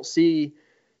 but they don't see,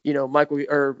 Michael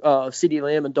or CeeDee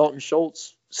Lamb and Dalton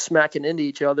Schultz smacking into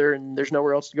each other, and there's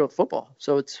nowhere else to go with football.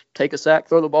 So it's take a sack,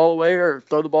 throw the ball away, or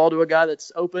throw the ball to a guy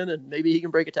that's open, and maybe he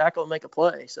can break a tackle and make a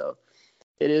play. So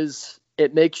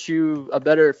it makes you a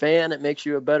better fan. It makes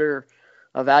you a better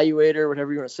evaluator,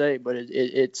 whatever you want to say. But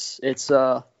it's it's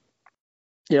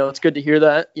good to hear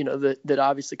that, that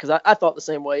obviously, because I thought the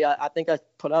same way. I think I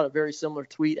put out a very similar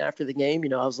tweet after the game.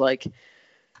 I was like, it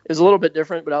was a little bit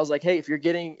different, but I was like, hey,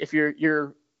 if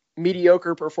your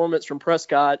mediocre performance from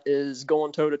Prescott is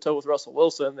going toe to toe with Russell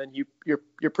Wilson, then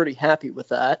you're pretty happy with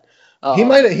that. He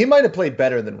might have played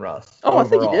better than Russ. Oh, overall. I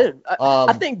think he did.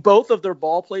 I think both of their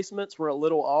ball placements were a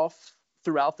little off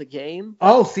throughout the game.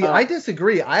 Oh, see, I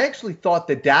disagree. I actually thought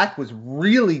that Dak was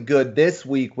really good this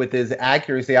week with his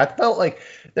accuracy. I felt like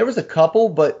there was a couple,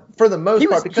 but for the most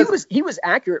part, because he was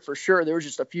accurate for sure. There was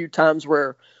just a few times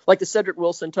where, like the Cedric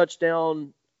Wilson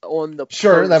touchdown on the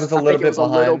sure, post, that was a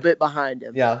little bit behind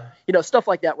him. Yeah, stuff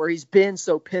like that where he's been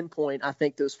so pinpoint. I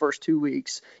think those first 2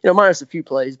 weeks, minus a few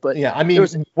plays, but yeah, I mean,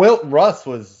 Russ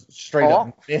was straight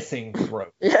up missing throws.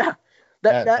 Yeah.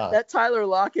 That Tyler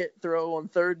Lockett throw on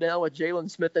third down with Jalen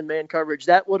Smith in man coverage,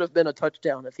 that would have been a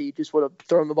touchdown if he just would have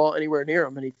thrown the ball anywhere near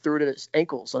him, and he threw it at his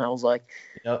ankles. And I was like,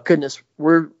 Goodness,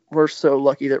 we're so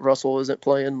lucky that Russell isn't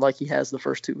playing like he has the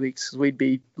first 2 weeks, because we'd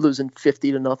be losing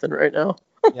 50-0 right now.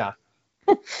 Yeah.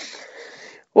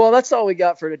 Well, that's all we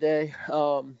got for today.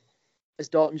 As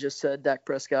Dalton just said, Dak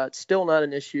Prescott still not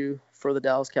an issue for the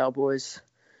Dallas Cowboys.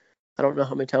 I don't know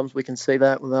how many times we can say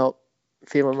that without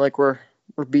feeling like we're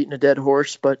beating a dead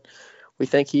horse, but we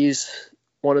think he's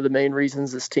one of the main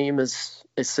reasons this team is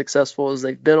as successful as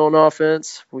they've been on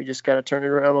offense. We just got to turn it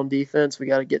around on defense. We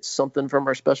got to get something from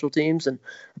our special teams. And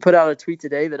I put out a tweet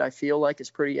today that I feel like is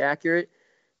pretty accurate.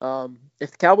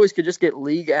 If the Cowboys could just get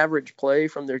league average play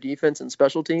from their defense and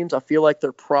special teams, I feel like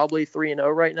they're probably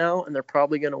 3-0 right now, and they're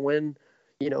probably going to win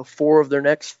 4 of their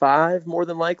next 5 more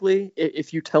than likely,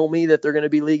 if you tell me that they're going to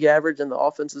be league average and the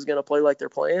offense is going to play like they're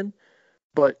playing.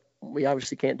 But we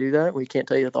obviously can't do that. We can't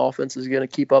tell you that the offense is going to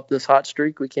keep up this hot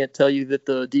streak. We can't tell you that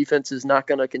the defense is not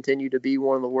going to continue to be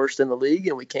one of the worst in the league.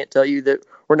 And we can't tell you that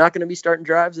we're not going to be starting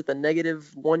drives at the negative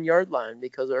 1 yard line,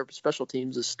 because our special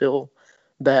teams is still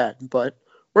bad. But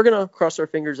we're going to cross our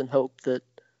fingers and hope that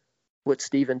what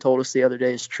Steven told us the other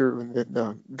day is true, and that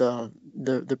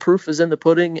the proof is in the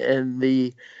pudding, and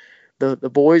the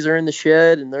boys are in the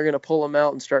shed, and they're going to pull them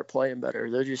out and start playing better.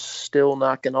 They're just still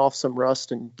knocking off some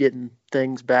rust and getting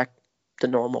things back to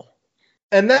normal.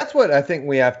 And that's what I think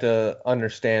we have to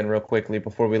understand real quickly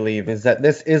before we leave, is that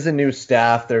this is a new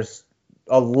staff. There's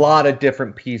a lot of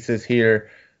different pieces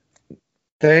here.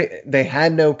 They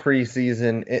had no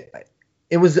preseason.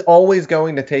 It was always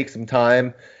going to take some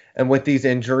time. And with these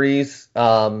injuries,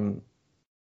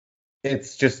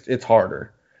 it's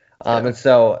harder. And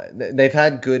so they've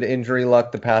had good injury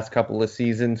luck the past couple of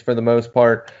seasons for the most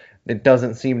part. It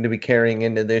doesn't seem to be carrying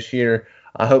into this year.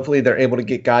 Hopefully they're able to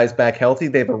get guys back healthy.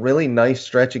 They have a really nice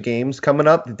stretch of games coming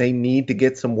up that they need to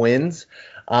get some wins.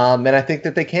 And I think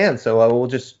that they can. So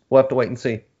we'll have to wait and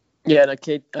see. Yeah, and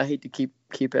I hate to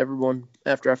keep everyone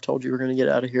after I've told you we're going to get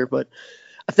out of here. But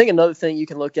I think another thing you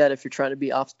can look at if you're trying to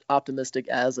be optimistic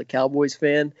as a Cowboys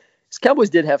fan is Cowboys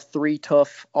did have 3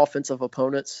 tough offensive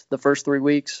opponents the first 3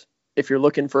 weeks. If you're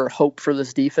looking for hope for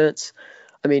this defense,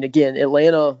 I mean, again,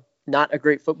 Atlanta, not a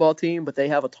great football team, but they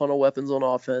have a ton of weapons on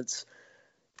offense.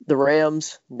 The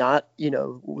Rams,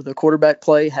 the quarterback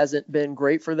play hasn't been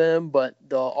great for them, but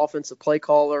the offensive play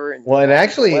caller and it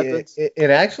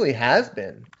actually has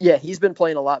been. Yeah, he's been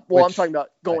playing a lot. Well, I'm talking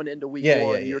about going into week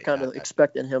 1. You're kind of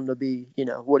expecting him to be,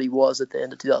 what he was at the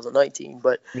end of 2019.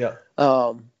 But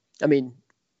I mean,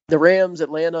 the Rams,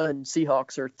 Atlanta, and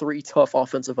Seahawks are 3 tough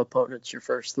offensive opponents your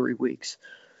first 3 weeks.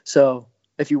 So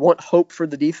if you want hope for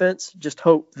the defense, just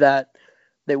hope that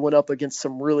they went up against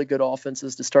some really good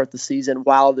offenses to start the season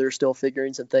while they're still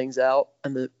figuring some things out,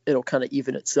 and it'll kind of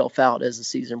even itself out as the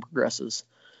season progresses.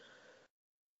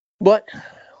 But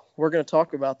we're going to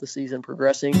talk about the season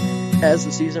progressing as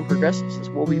the season progresses.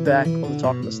 We'll be back on the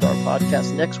Talkin The Star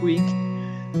podcast next week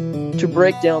to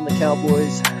break down the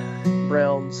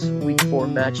Cowboys-Browns Week 4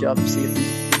 matchup, see if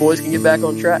the boys can get back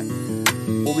on track.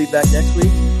 We'll be back next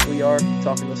week. We are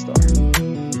Talkin The Star.